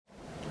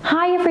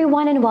Hi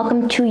everyone, and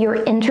welcome to your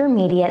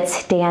intermediate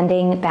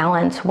standing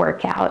balance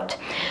workout.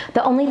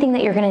 The only thing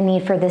that you're going to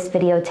need for this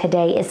video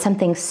today is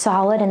something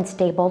solid and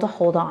stable to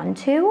hold on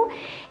to,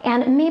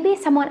 and maybe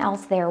someone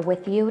else there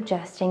with you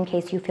just in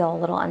case you feel a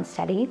little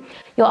unsteady.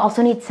 You'll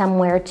also need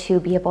somewhere to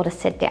be able to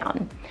sit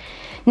down.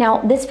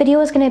 Now, this video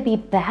is going to be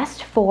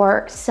best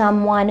for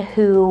someone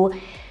who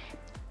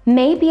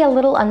may be a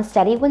little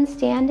unsteady when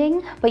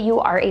standing, but you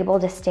are able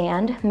to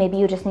stand. Maybe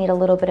you just need a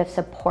little bit of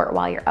support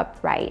while you're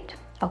upright.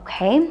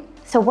 Okay,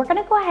 so we're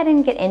gonna go ahead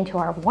and get into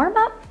our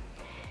warm-up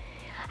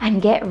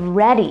and get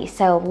ready.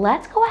 So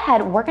let's go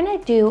ahead, we're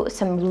gonna do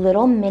some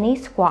little mini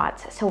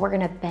squats. So we're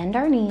gonna bend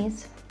our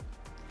knees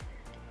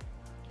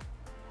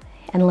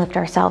and lift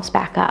ourselves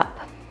back up.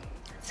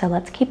 So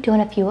let's keep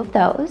doing a few of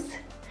those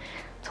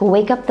to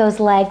wake up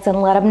those legs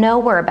and let them know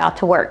we're about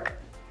to work.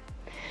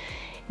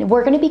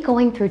 We're gonna be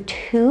going through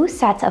 2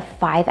 sets of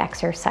 5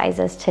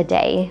 exercises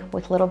today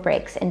with little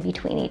breaks in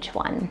between each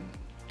one.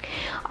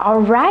 All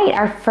right,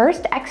 our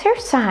first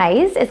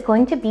exercise is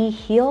going to be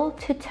heel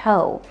to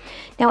toe.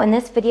 Now in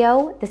this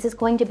video, this is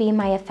going to be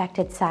my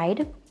affected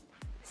side.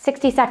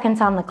 60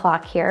 seconds on the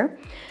clock here.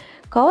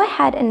 Go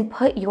ahead and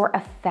put your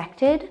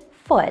affected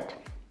foot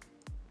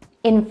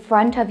in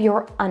front of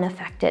your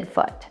unaffected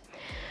foot.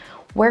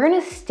 We're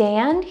gonna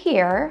stand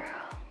here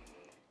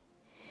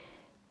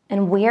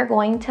and we are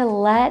going to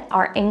let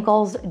our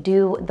ankles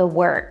do the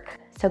work.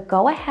 So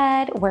go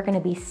ahead, we're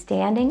gonna be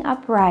standing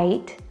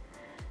upright.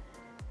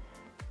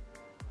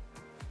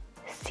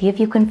 See if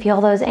you can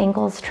feel those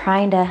ankles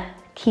trying to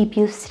keep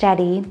you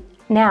steady.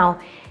 Now,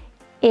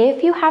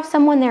 if you have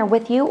someone there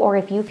with you, or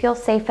if you feel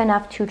safe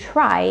enough to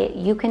try,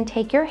 you can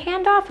take your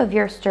hand off of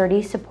your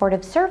sturdy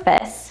supportive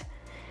surface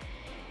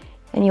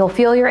and you'll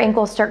feel your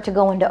ankles start to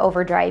go into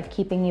overdrive,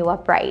 keeping you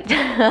upright.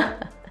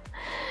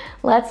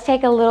 Let's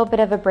take a little bit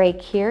of a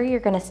break here. You're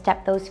gonna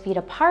step those feet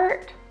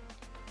apart,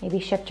 maybe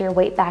shift your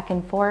weight back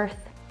and forth.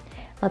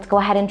 Let's go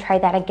ahead and try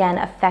that again.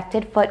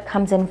 Affected foot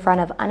comes in front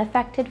of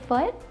unaffected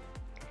foot.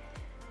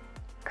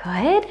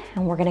 Good,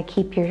 and we're gonna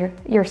keep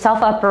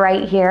yourself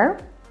upright here.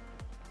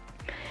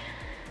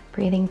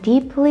 Breathing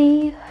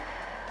deeply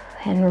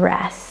and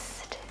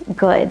rest.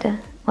 Good,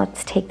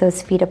 let's take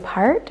those feet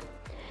apart.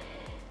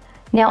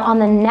 Now on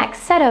the next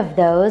set of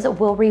those,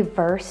 we'll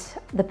reverse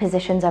the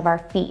positions of our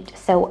feet.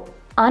 So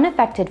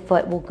unaffected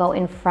foot will go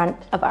in front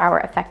of our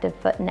affected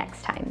foot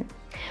next time.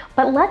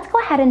 But let's go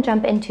ahead and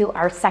jump into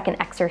our second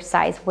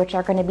exercise, which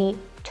are gonna be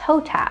toe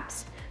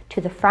taps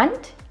to the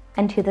front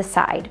and to the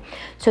side.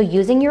 So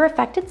using your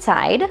affected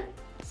side,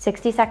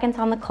 60 seconds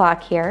on the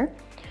clock here,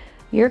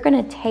 you're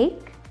gonna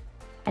take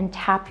and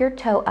tap your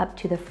toe up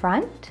to the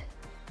front,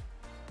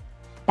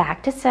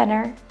 back to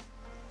center,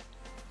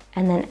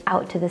 and then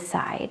out to the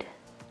side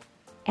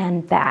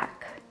and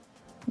back.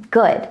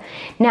 Good.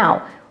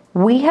 Now,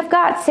 we have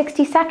got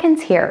 60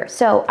 seconds here,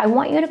 so I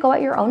want you to go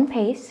at your own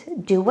pace.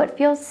 Do what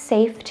feels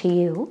safe to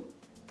you.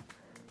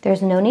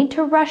 There's no need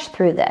to rush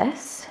through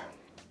this.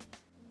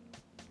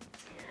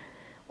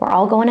 We're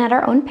all going at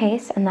our own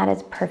pace, and that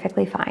is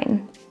perfectly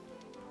fine.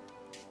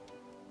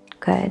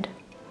 Good.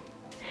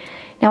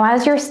 Now,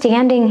 as you're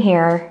standing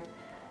here,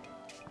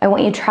 I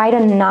want you to try to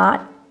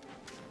not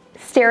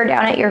stare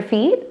down at your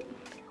feet.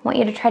 I want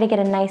you to try to get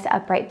a nice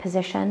upright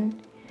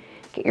position.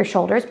 Get your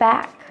shoulders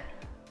back.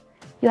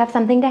 You have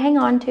something to hang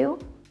on to,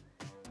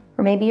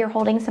 or maybe you're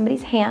holding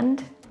somebody's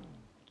hand,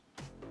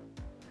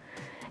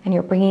 and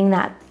you're bringing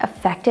that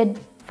affected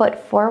foot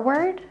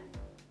forward,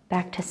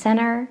 back to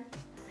center,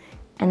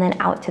 and then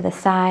out to the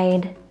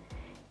side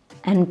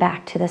and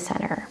back to the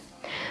center.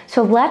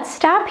 So let's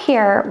stop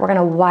here. We're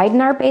gonna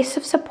widen our base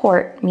of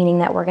support, meaning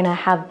that we're gonna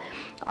have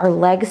our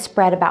legs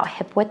spread about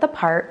hip width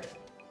apart.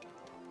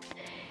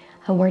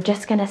 And we're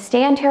just gonna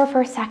stand here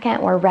for a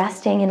second. We're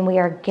resting and we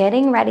are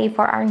getting ready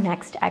for our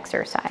next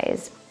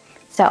exercise.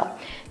 So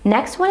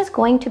next one is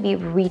going to be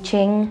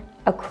reaching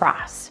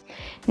across.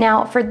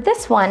 Now for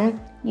this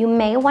one, you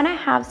may wanna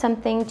have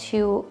something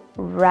to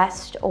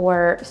rest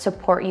or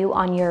support you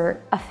on your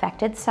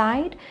affected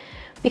side,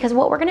 because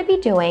what we're gonna be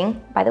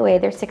doing, by the way,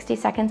 there's 60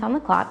 seconds on the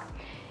clock,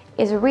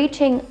 is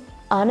reaching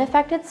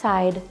unaffected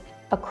side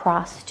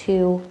across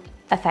to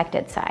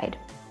affected side.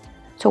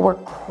 So we're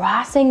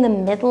crossing the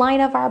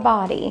midline of our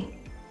body.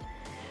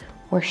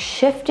 We're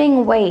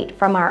shifting weight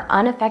from our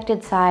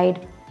unaffected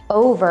side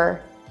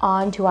over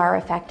onto our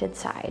affected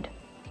side.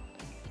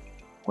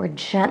 We're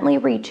gently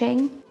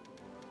reaching.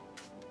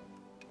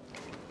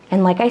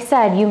 And like I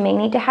said, you may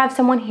need to have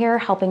someone here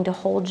helping to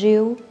hold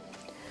you.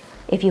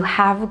 If you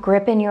have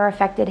grip in your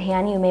affected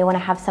hand, you may want to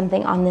have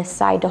something on this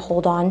side to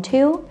hold on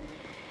to.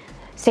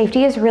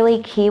 Safety is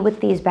really key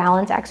with these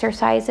balance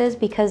exercises,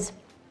 because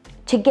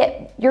to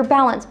get your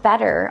balance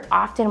better,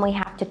 often we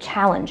have to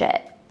challenge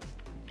it.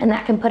 And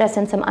that can put us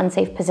in some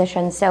unsafe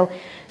positions. So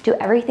do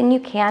everything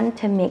you can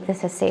to make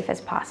this as safe as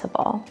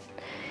possible.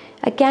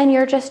 Again,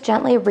 you're just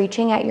gently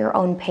reaching at your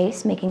own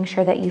pace, making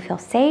sure that you feel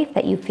safe,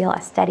 that you feel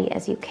as steady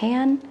as you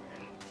can,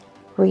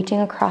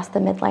 reaching across the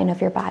midline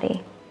of your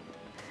body.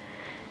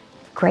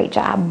 Great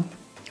job.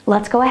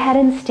 Let's go ahead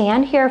and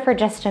stand here for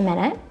just a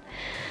minute.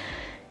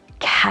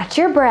 Catch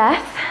your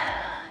breath.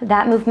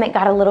 That movement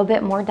got a little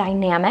bit more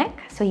dynamic,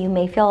 so you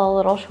may feel a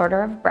little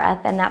shorter of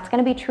breath, and that's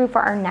gonna be true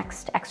for our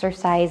next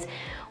exercise,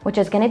 which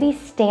is gonna be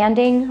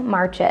standing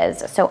marches.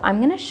 So I'm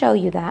gonna show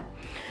you that.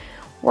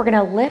 We're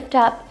gonna lift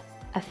up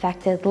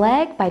affected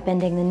leg by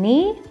bending the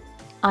knee,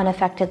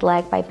 unaffected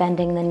leg by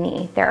bending the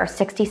knee. There are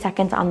 60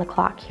 seconds on the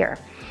clock here.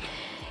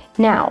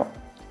 Now,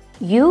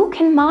 you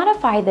can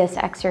modify this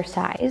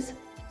exercise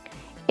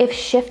if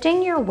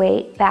shifting your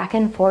weight back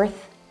and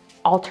forth,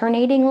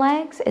 alternating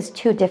legs is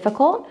too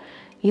difficult.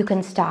 You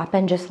can stop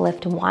and just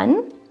lift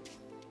one.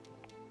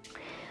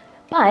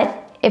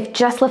 But if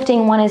just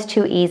lifting one is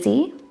too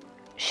easy,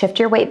 shift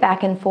your weight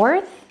back and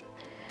forth,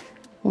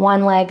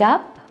 one leg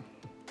up,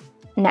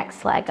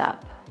 next leg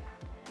up.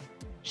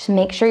 Just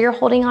make sure you're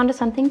holding on to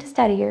something to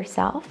steady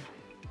yourself.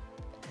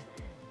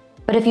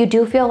 But if you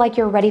do feel like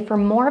you're ready for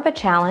more of a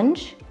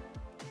challenge,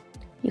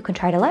 you can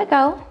try to let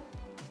go.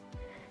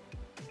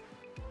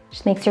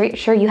 Just make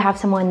sure you have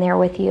someone there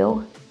with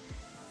you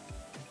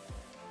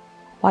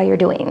while you're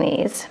doing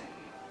these.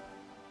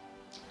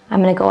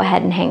 I'm gonna go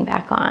ahead and hang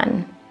back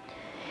on.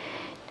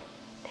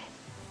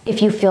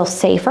 If you feel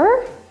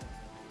safer,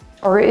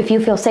 or if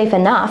you feel safe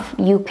enough,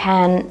 you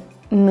can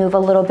move a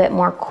little bit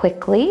more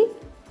quickly.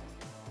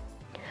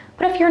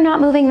 But if you're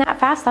not moving that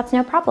fast, that's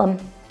no problem.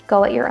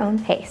 Go at your own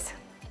pace.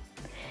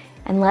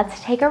 And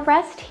let's take a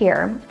rest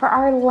here. For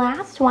our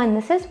last one,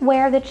 this is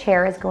where the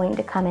chair is going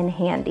to come in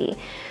handy.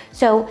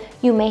 So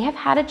you may have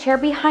had a chair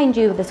behind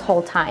you this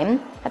whole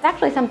time. That's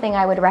actually something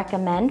I would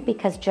recommend,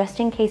 because just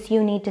in case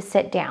you need to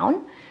sit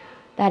down,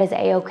 that is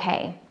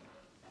a-okay.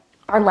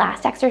 Our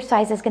last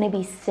exercise is gonna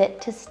be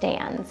sit to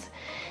stands.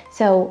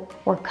 So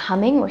we're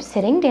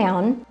sitting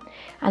down,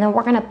 and then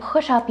we're gonna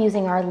push up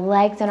using our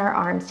legs and our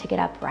arms to get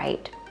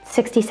upright.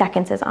 60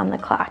 seconds is on the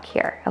clock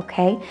here,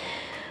 okay?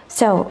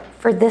 So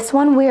for this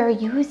one, we are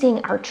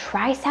using our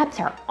triceps,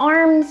 our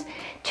arms,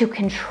 to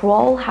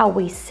control how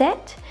we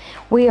sit.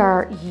 We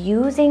are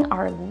using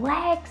our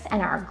legs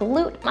and our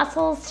glute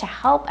muscles to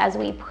help as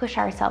we push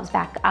ourselves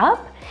back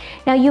up.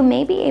 Now you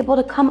may be able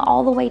to come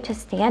all the way to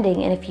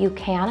standing, and if you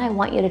can, I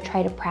want you to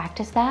try to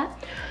practice that.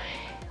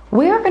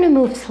 We are gonna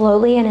move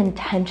slowly and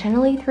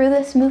intentionally through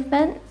this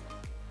movement,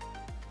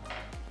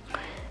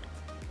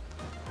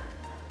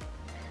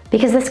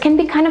 because this can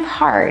be kind of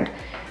hard.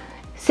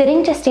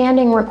 Sitting to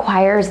standing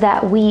requires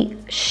that we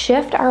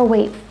shift our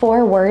weight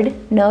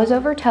forward, nose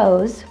over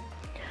toes,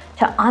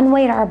 to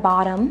unweight our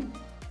bottom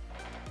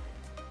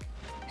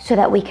so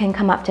that we can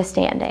come up to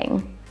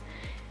standing.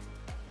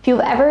 If you've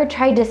ever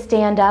tried to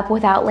stand up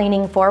without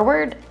leaning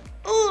forward,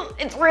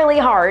 it's really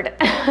hard.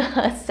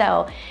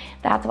 So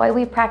that's why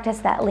we practice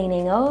that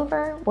leaning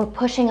over. We're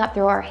pushing up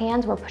through our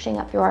hands, we're pushing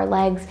up through our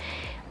legs,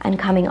 and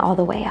coming all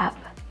the way up.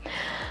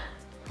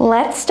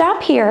 Let's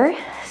stop here,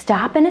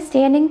 stop in a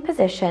standing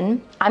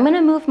position. I'm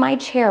gonna move my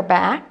chair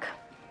back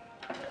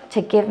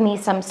to give me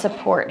some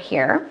support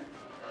here.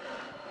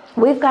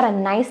 We've got a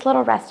nice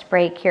little rest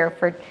break here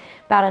for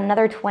about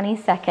another 20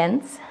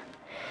 seconds.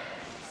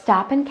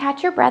 Stop and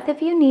catch your breath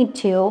if you need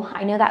to.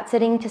 I know that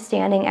sitting to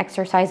standing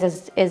exercise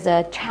is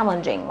a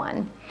challenging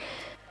one.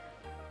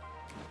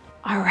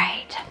 All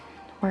right,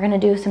 we're gonna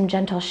do some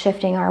gentle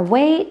shifting our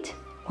weight.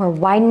 We're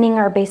widening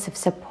our base of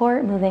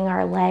support, moving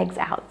our legs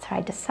out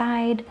side to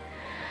side.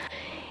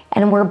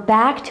 And we're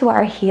back to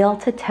our heel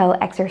to toe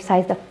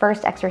exercise, the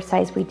first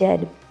exercise we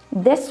did.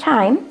 This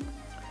time,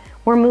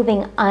 we're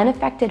moving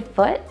unaffected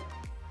foot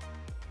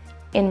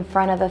in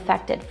front of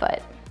affected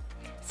foot.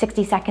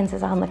 60 seconds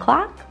is on the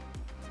clock.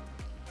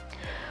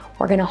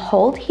 We're gonna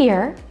hold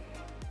here.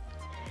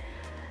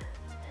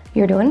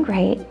 You're doing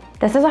great.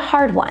 This is a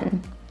hard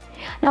one.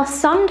 Now,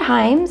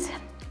 sometimes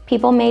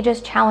people may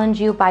just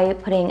challenge you by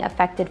putting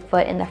affected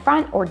foot in the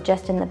front or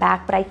just in the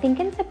back, but I think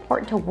it's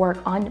important to work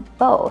on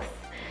both.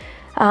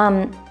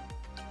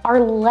 Our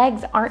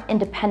legs aren't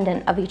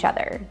independent of each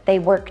other. They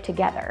work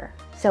together.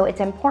 So it's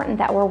important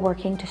that we're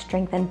working to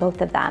strengthen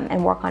both of them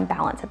and work on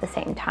balance at the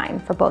same time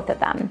for both of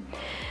them.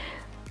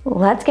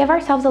 Let's give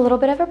ourselves a little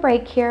bit of a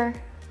break here.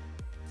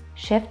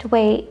 Shift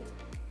weight,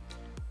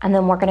 and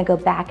then we're gonna go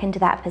back into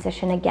that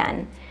position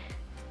again.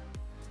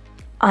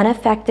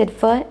 Unaffected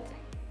foot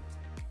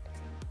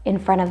in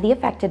front of the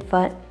affected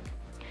foot,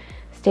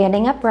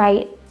 standing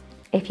upright.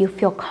 If you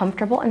feel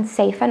comfortable and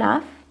safe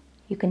enough,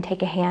 you can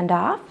take a hand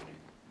off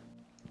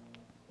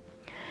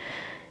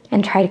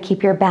and try to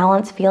keep your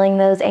balance, feeling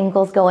those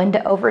ankles go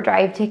into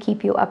overdrive to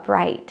keep you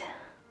upright.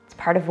 It's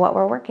part of what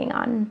we're working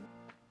on.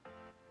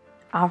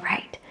 All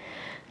right,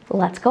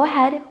 let's go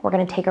ahead. We're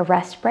gonna take a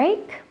rest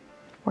break.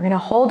 We're gonna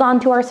hold on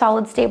to our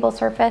solid, stable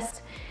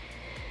surface,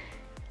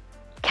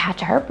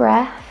 catch our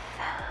breath,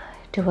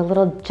 do a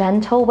little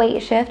gentle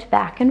weight shift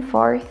back and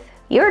forth.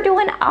 You're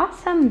doing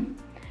awesome.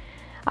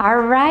 All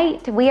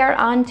right, we are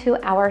on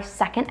to our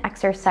second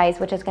exercise,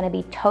 which is gonna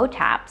be toe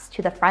taps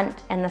to the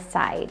front and the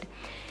side.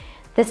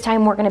 This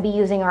time we're gonna be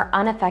using our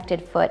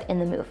unaffected foot in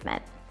the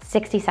movement.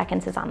 60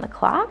 seconds is on the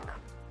clock.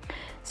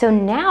 So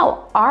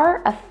now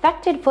our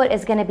affected foot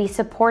is gonna be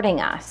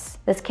supporting us.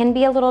 This can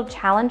be a little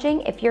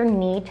challenging if your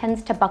knee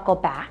tends to buckle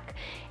back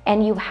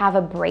and you have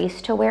a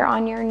brace to wear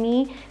on your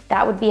knee.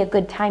 That would be a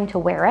good time to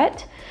wear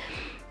it.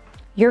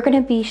 You're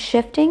gonna be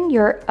shifting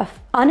your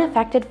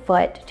unaffected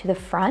foot to the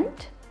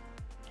front,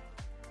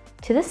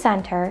 to the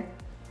center,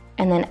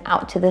 and then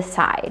out to the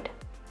side.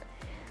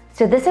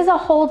 So this is a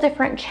whole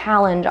different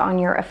challenge on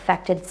your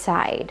affected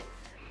side.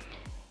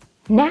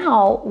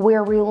 Now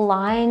we're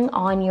relying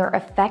on your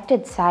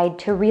affected side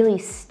to really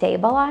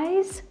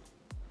stabilize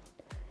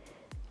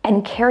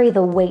and carry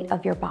the weight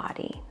of your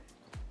body.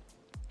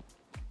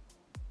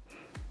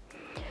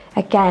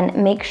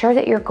 Again, make sure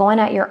that you're going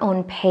at your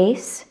own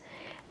pace.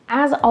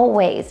 As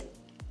always,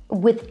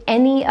 with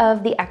any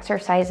of the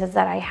exercises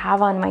that I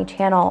have on my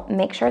channel,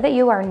 make sure that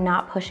you are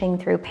not pushing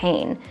through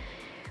pain.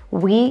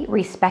 We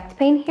respect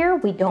pain here,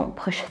 we don't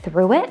push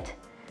through it.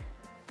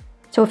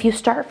 So if you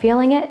start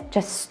feeling it,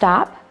 just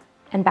stop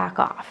and back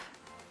off.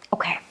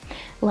 Okay,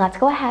 let's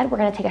go ahead. We're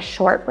gonna take a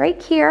short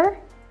break here.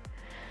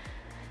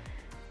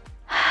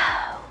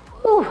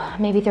 Ooh,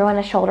 maybe throw in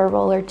a shoulder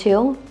roll or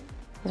two.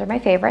 Those are my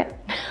favorite.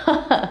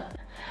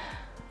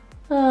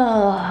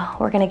 Oh,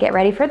 we're gonna get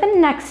ready for the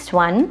next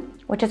one,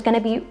 which is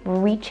gonna be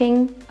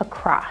reaching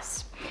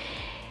across.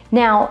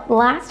 Now,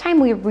 last time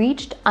we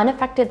reached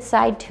unaffected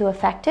side to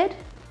affected.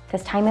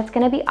 This time it's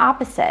gonna be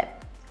opposite.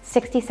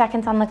 60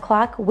 seconds on the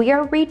clock. We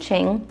are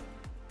reaching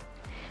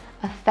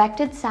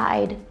affected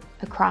side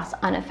across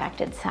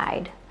unaffected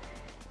side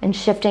and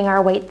shifting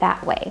our weight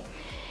that way.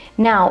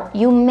 Now,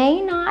 you may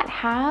not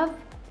have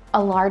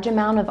a large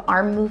amount of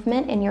arm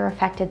movement in your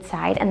affected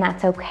side, and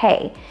that's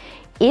okay.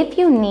 If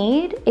you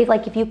need,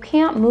 if you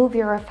can't move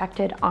your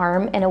affected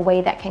arm in a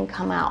way that can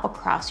come out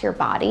across your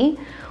body,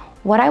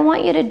 what I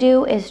want you to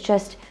do is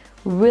just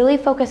really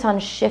focus on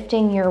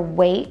shifting your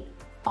weight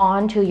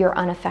onto your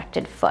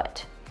unaffected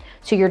foot.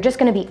 So you're just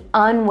gonna be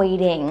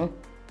unweighting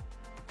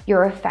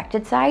your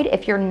affected side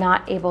if you're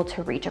not able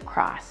to reach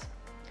across.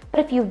 But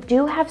if you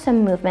do have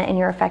some movement in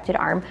your affected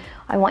arm,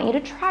 I want you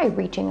to try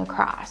reaching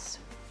across.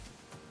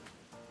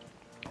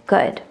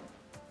 Good.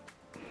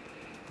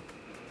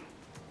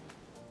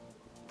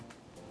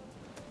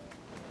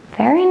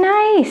 Very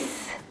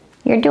nice.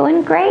 You're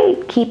doing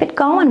great. Keep it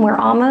going. We're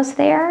almost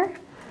there.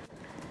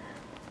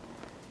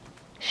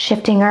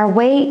 Shifting our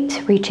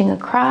weight, reaching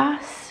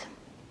across.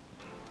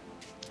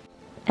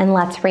 And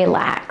let's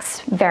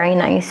relax. Very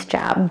nice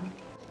job.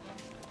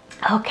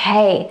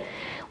 Okay,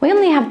 we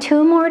only have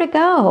 2 more to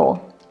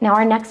go. Now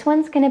our next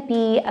one's gonna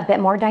be a bit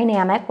more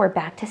dynamic. We're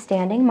back to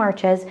standing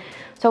marches.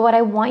 So what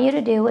I want you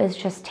to do is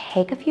just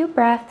take a few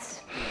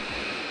breaths.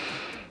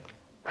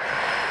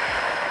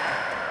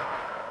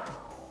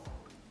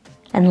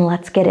 And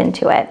let's get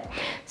into it.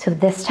 So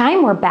this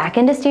time we're back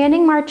into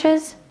standing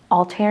marches,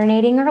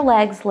 alternating our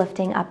legs,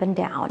 lifting up and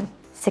down.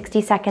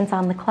 60 seconds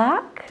on the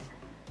clock.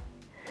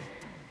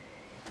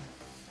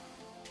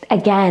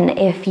 Again,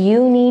 if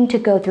you need to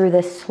go through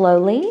this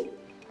slowly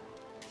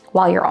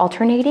while you're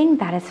alternating,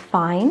 that is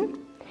fine.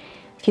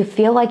 If you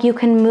feel like you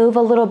can move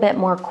a little bit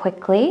more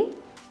quickly,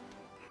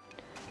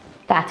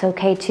 that's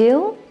okay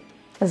too.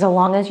 As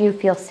long as you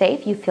feel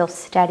safe, you feel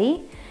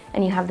steady,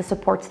 and you have the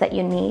supports that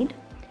you need.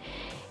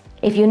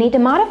 If you need to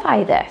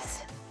modify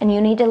this and you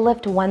need to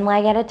lift one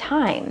leg at a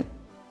time,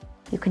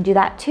 you can do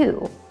that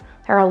too.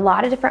 There are a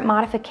lot of different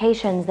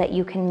modifications that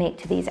you can make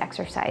to these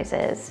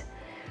exercises.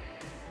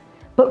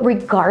 But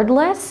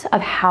regardless of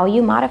how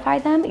you modify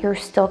them, you're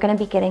still gonna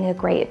be getting a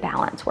great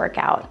balance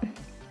workout.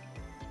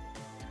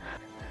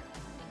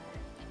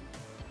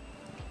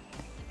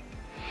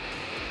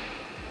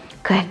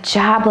 Good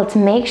job. Let's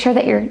make sure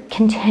that you're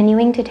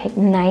continuing to take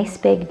nice,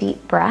 big,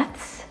 deep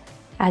breaths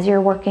as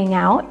you're working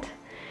out.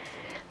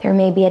 There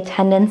may be a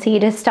tendency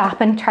to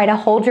stop and try to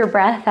hold your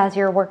breath as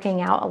you're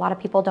working out. A lot of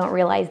people don't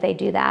realize they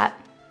do that.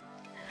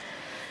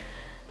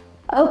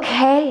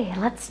 Okay,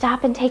 let's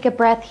stop and take a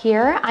breath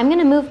here. I'm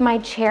gonna move my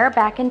chair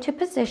back into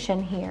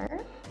position here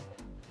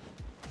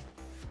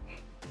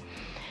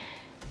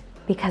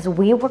because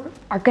we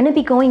are gonna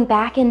be going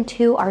back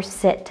into our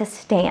sit to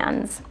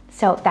stands.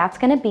 So that's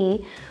gonna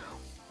be,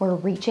 we're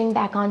reaching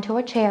back onto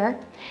a chair.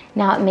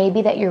 Now it may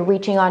be that you're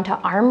reaching onto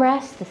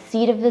armrests, the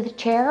seat of the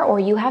chair, or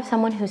you have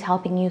someone who's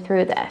helping you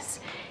through this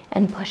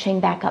and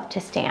pushing back up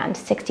to stand.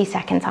 60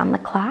 seconds on the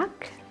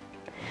clock.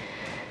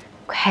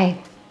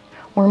 Okay.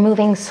 We're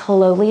moving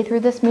slowly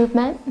through this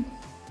movement.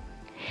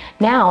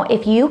 Now,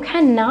 if you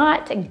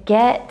cannot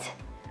get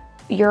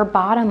your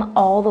bottom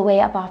all the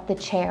way up off the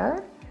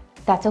chair,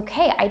 that's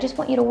okay. I just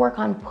want you to work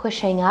on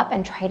pushing up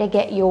and try to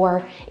get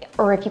your,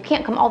 or if you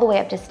can't come all the way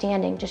up to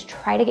standing, just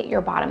try to get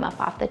your bottom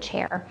up off the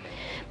chair.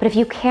 But if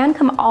you can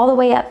come all the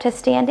way up to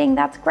standing,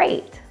 that's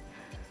great.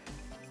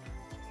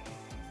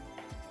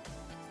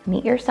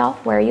 Meet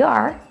yourself where you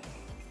are.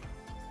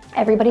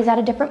 Everybody's at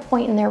a different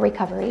point in their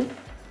recovery.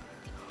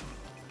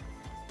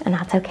 And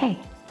that's okay.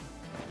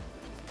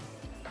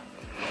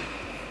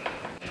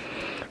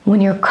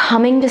 When you're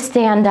coming to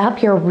stand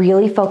up, you're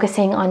really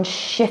focusing on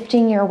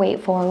shifting your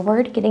weight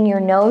forward, getting your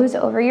nose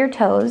over your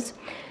toes.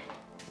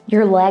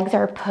 Your legs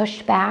are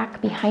pushed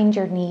back behind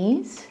your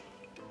knees,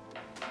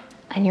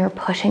 and you're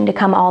pushing to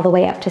come all the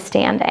way up to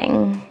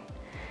standing.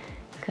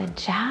 Good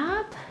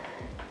job.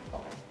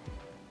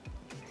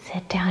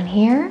 Sit down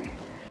here,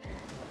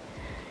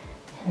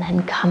 and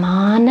then come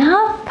on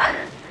up.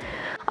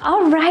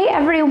 All right,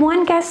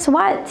 everyone, guess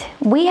what?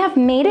 We have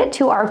made it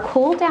to our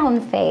cool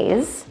down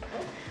phase.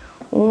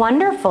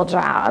 Wonderful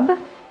job.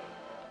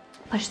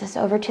 Push this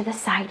over to the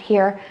side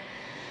here.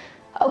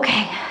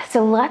 Okay,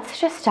 so let's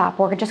just stop.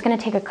 We're just gonna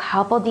take a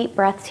couple deep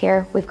breaths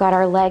here. We've got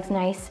our legs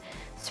nice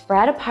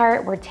spread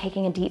apart. We're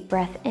taking a deep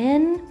breath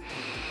in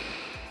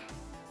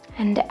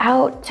and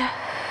out.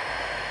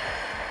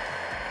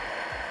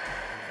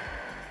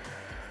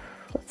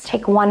 Let's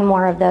take one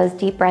more of those.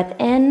 Deep breath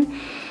in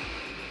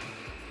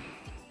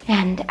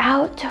and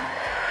out.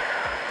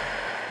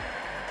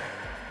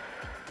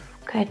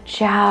 Good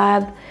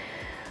job.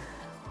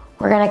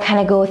 We're gonna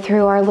kind of go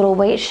through our little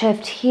weight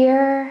shift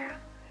here,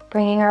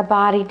 bringing our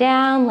body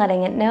down,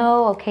 letting it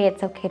know, okay,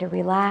 it's okay to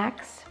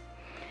relax.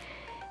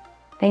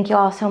 Thank you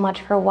all so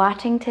much for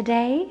watching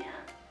today,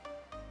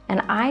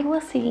 and I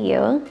will see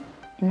you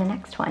in the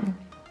next one.